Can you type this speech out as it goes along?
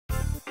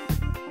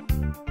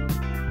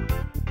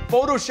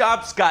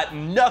Photoshop's got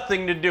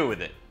nothing to do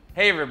with it.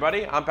 Hey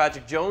everybody, I'm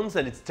Patrick Jones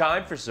and it's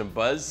time for some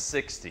Buzz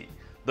 60.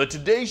 The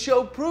Today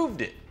Show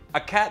proved it. A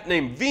cat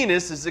named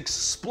Venus is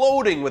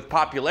exploding with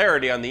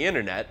popularity on the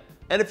internet.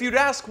 And if you'd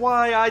ask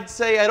why, I'd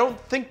say I don't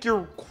think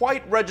you're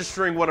quite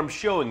registering what I'm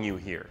showing you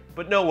here.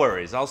 But no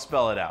worries, I'll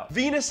spell it out.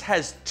 Venus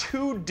has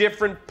two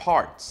different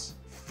parts.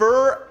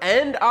 Fur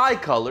and eye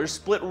color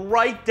split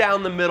right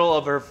down the middle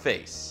of her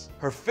face.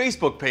 Her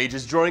Facebook page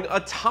is drawing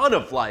a ton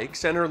of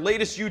likes and her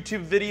latest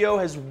YouTube video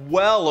has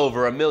well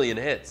over 1 million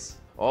hits.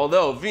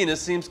 Although Venus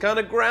seems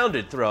kinda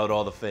grounded throughout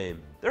all the fame.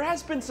 There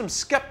has been some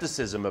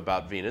skepticism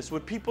about Venus,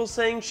 with people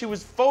saying she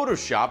was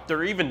photoshopped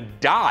or even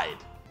died.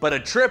 But a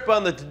trip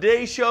on the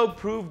Today Show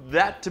proved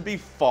that to be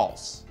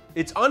false.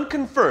 It's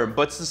unconfirmed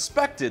but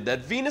suspected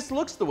that Venus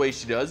looks the way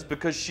she does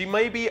because she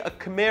may be a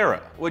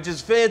chimera, which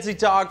is fancy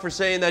talk for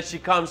saying that she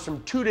comes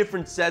from two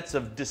different sets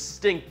of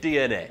distinct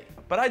DNA.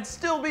 But I'd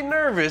still be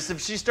nervous if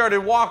she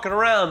started walking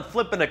around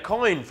flipping a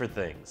coin for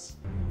things.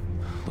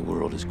 The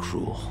world is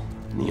cruel,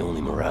 and the only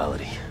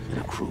morality in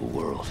a cruel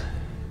world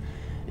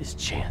is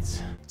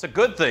chance. It's a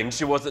good thing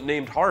she wasn't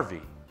named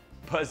Harvey.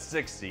 Buzz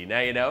 60,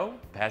 now you know,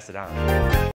 pass it on.